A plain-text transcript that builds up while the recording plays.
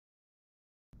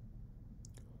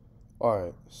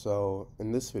Alright, so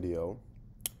in this video,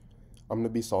 I'm going to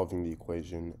be solving the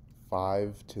equation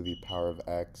 5 to the power of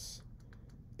x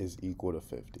is equal to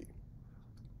 50.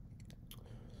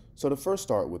 So to first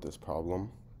start with this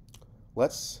problem,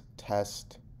 let's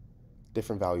test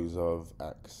different values of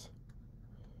x.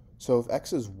 So if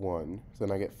x is 1,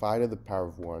 then I get 5 to the power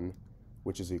of 1,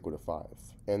 which is equal to 5,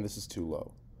 and this is too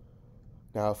low.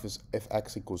 Now if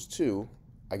x equals 2,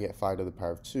 I get 5 to the power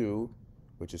of 2,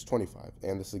 which is 25,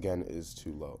 and this again is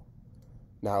too low.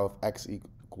 Now if x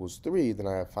equals 3, then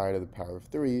I have 5 to the power of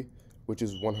 3, which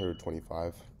is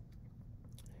 125,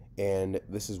 and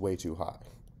this is way too high.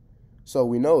 So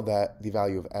we know that the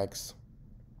value of x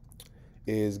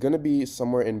is going to be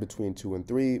somewhere in between 2 and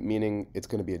 3, meaning it's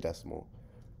going to be a decimal.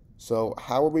 So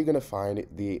how are we going to find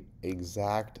the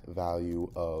exact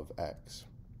value of x?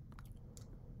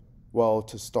 Well,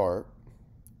 to start,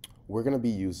 we're going to be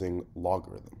using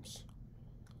logarithms.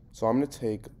 So I'm going to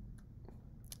take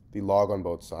the log on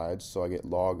both sides, so I get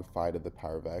log 5 to the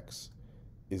power of x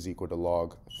is equal to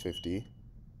log 50.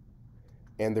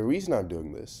 And the reason I'm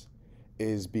doing this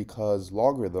is because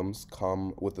logarithms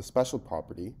come with a special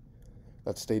property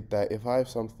that state that if I have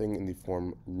something in the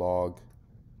form log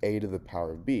a to the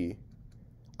power of b,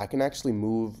 I can actually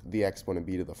move the exponent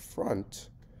b to the front,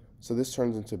 so this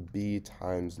turns into b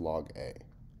times log a.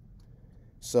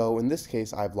 So in this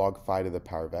case, I have log 5 to the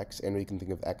power of x, and we can think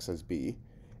of x as b,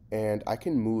 and I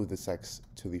can move this x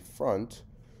to the front,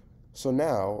 so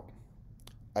now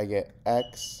I get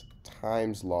x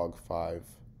times log 5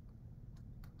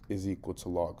 is equal to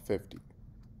log 50.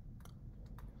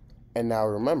 And now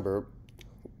remember,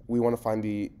 we want to find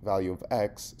the value of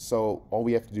x, so all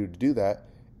we have to do that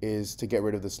is to get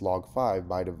rid of this log 5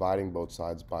 by dividing both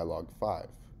sides by log 5.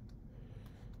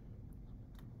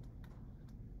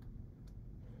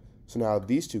 So now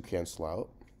these two cancel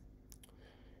out,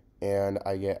 and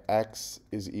I get x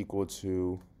is equal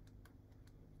to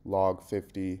log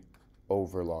 50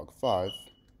 over log 5.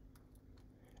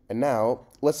 And now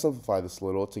let's simplify this a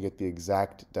little to get the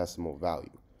exact decimal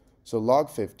value. So log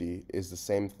 50 is the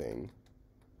same thing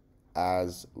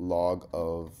as log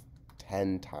of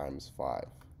 10 times 5.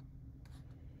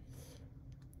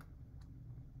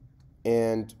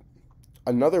 And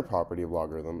another property of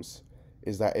logarithms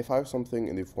is that if I have something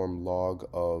in the form log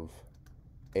of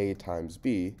a times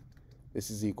b,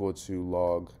 this is equal to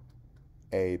log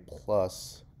a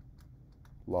plus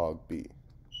log b.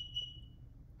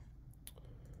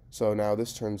 So now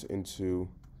this turns into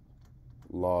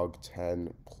log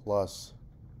 10 plus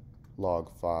log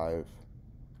 5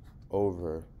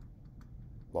 over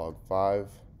log 5,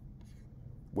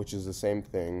 which is the same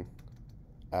thing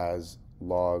as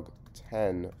log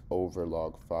 10 over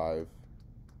log 5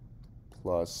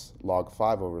 plus log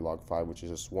 5 over log 5, which is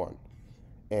just 1.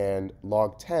 And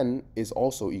log 10 is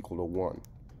also equal to 1.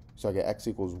 So I get x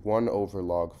equals 1 over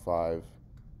log 5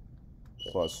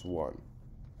 plus 1.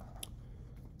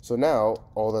 So now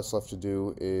all that's left to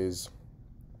do is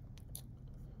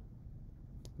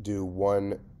do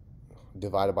 1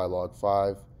 divided by log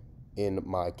 5 in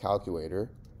my calculator.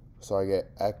 So I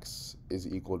get x is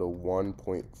equal to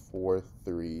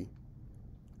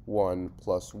 1.431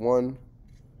 plus 1,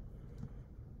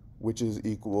 which is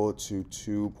equal to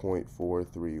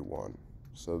 2.431.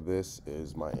 So this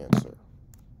is my answer.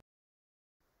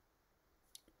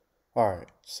 Alright,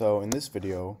 so in this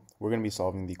video, we're going to be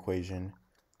solving the equation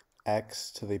x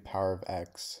to the power of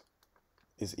x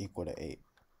is equal to 8.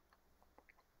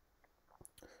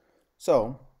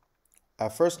 So,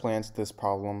 at first glance, this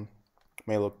problem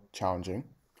may look challenging.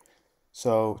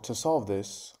 So, to solve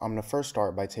this, I'm going to first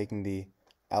start by taking the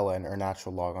ln, or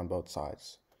natural log, on both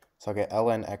sides. So I get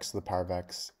ln x to the power of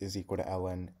x is equal to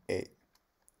ln 8.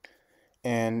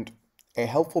 And a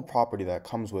helpful property that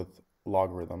comes with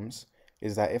logarithms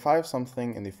is that if I have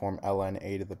something in the form ln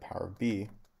a to the power of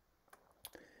b,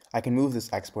 I can move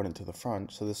this exponent to the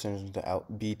front, so this turns into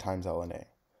b times ln a.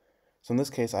 So in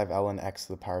this case, I have ln x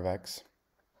to the power of x,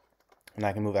 and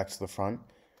I can move x to the front.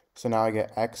 So now I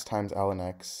get x times ln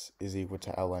x is equal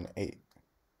to ln 8.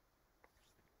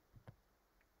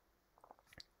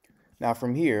 Now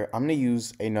from here, I'm going to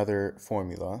use another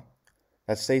formula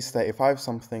that states that if I have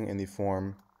something in the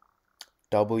form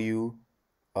w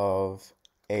of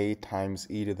a times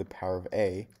e to the power of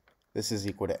a, this is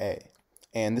equal to a.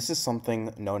 And this is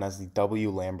something known as the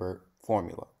W-Lambert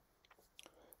formula.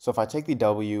 So if I take the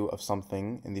w of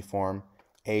something in the form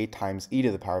a times e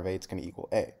to the power of a, it's going to equal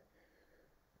a.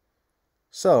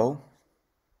 So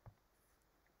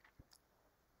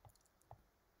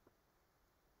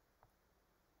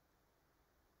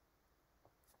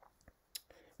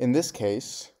in this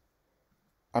case,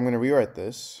 I'm going to rewrite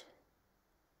this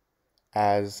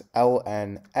as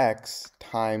ln x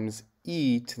times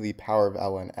e to the power of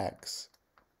ln x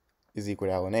is equal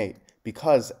to ln 8,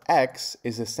 because x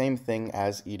is the same thing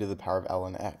as e to the power of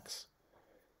ln x.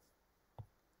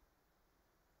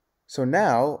 So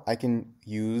now I can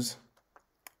use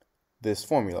this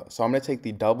formula. So I'm going to take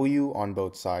the w on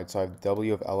both sides. So I have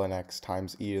w of ln x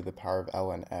times e to the power of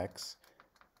ln x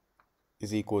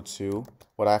is equal to,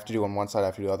 what I have to do on one side, I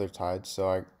have to do the other side.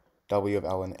 So w of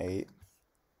ln 8.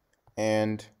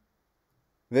 And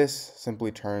this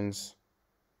simply turns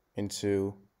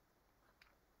into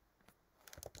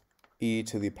e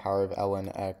to the power of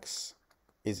ln x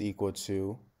is equal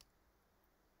to,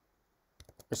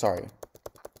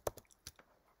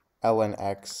 ln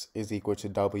x is equal to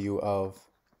w of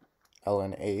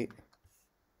ln 8.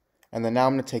 And then now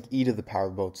I'm going to take e to the power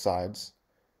of both sides.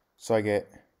 So I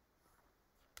get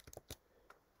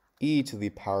e to the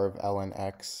power of ln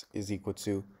x is equal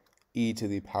to e to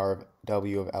the power of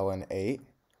w of ln 8.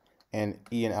 And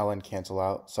e and ln cancel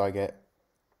out. So I get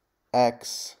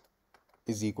x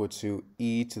is equal to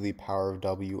e to the power of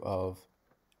w of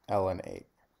ln 8.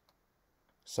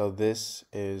 So this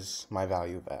is my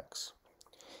value of x.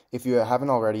 If you haven't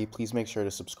already, please make sure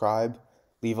to subscribe,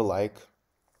 leave a like,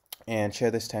 and share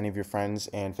this to any of your friends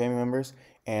and family members.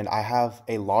 And I have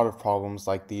a lot of problems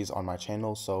like these on my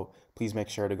channel, so please make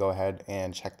sure to go ahead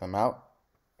and check them out.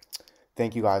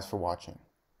 Thank you guys for watching.